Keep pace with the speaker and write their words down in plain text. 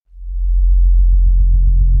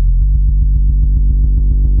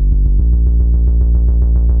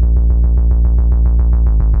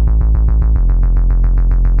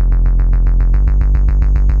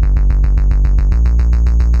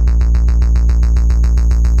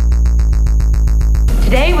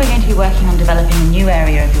developing a new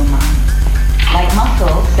area of your mind. Like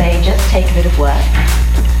muscles, they just take a bit of work.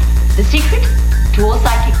 The secret to all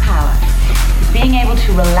psychic power is being able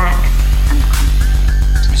to relax and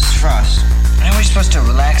concentrate. Mrs. Frost, how are we supposed to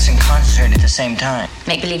relax and concentrate at the same time?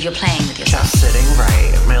 Make believe you're playing with yourself. Just sitting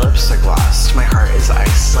right, my lips are glossed, my heart is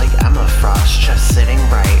ice like Emma Frost. Just sitting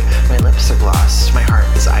right, my lips are glossed, my heart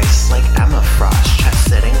is ice like Emma Frost. Just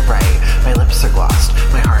sitting right, my lips are glossed,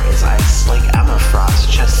 my heart is ice like Emma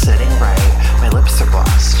Frost. Just sitting right, my lips are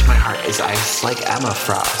glossed, my heart is ice like Emma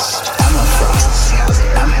Frost. Emma Frost,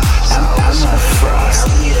 Emma Frost, Emma Frost,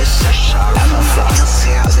 Emma Frost, Emma Frost,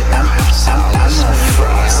 Emma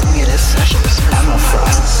Frost, Emma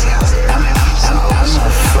Frost,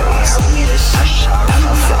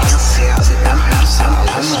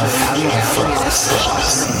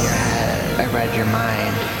 I read your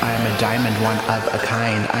mind. I am a diamond, one of a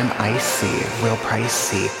kind. I'm icy, real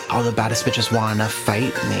pricey. All the baddest bitches wanna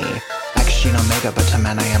fight me. Extreme Omega, but to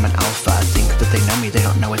men I am an alpha. Think that they know me, they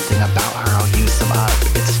don't know a thing about her. I'll use them up,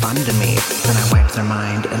 it's fun to me. Then I wipe their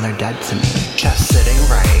mind and they're dead to me. Just sitting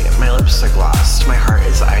right, my lips are glossed, my heart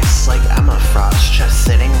is ice like Emma Frost. Just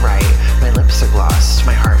sitting right, my lips are glossed,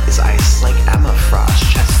 my heart is ice like Emma Frost.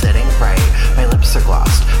 Just sitting right, my lips are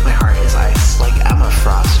glossed, my heart is ice like Emma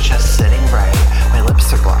Frost. Just sitting right, my lips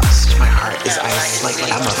are glossed, my heart is ice like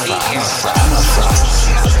Emma Frost. Emma Frost,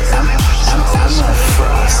 Emma Frost,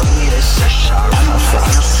 Emma Frost, Emma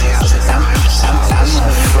Frost, Emma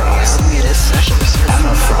Frost,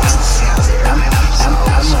 Emma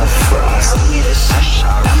Frost, Emma Frost,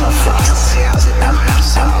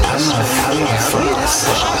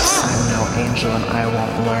 I'm no angel and I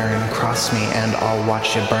won't learn. Cross me and I'll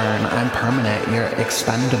watch you burn. I'm permanent, you're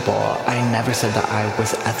expendable. I never said that I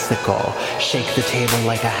was ethical. Shake the table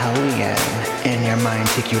like a hellion. In your mind,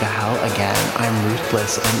 take you to hell again. I'm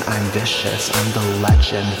ruthless and I'm vicious. I'm the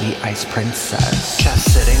legend, the ice princess.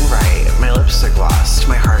 Just sitting right, my lips are glossed,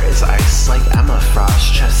 my heart is ice like Emma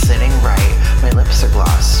Frost. Just sitting right, my lips are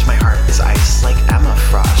glossed, my heart is ice like Emma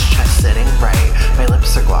Frost. Just sitting right, my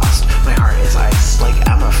lips are glossed, my heart is ice like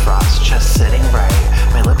Emma Frost. Just sitting right,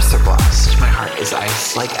 my lips are glossed, my heart is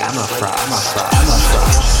ice like Emma Frost. Emma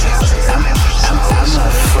Frost, Emma Frost,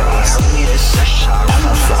 Emma Frost,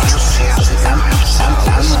 Emma Frost, Emma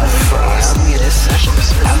Frost,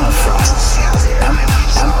 Emma Frost, Emma Frost,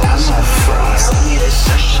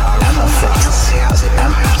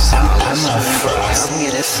 Emma Frost,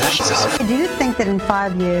 Do you think that in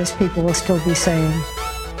 5 years people will still be saying,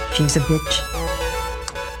 she's a bitch?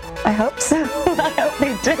 I hope so. I hope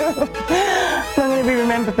they do. I'm going to be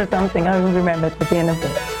remembered for something. I will be remembered for being a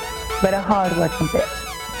bitch. But a hard-working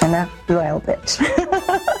bitch. And a loyal bitch.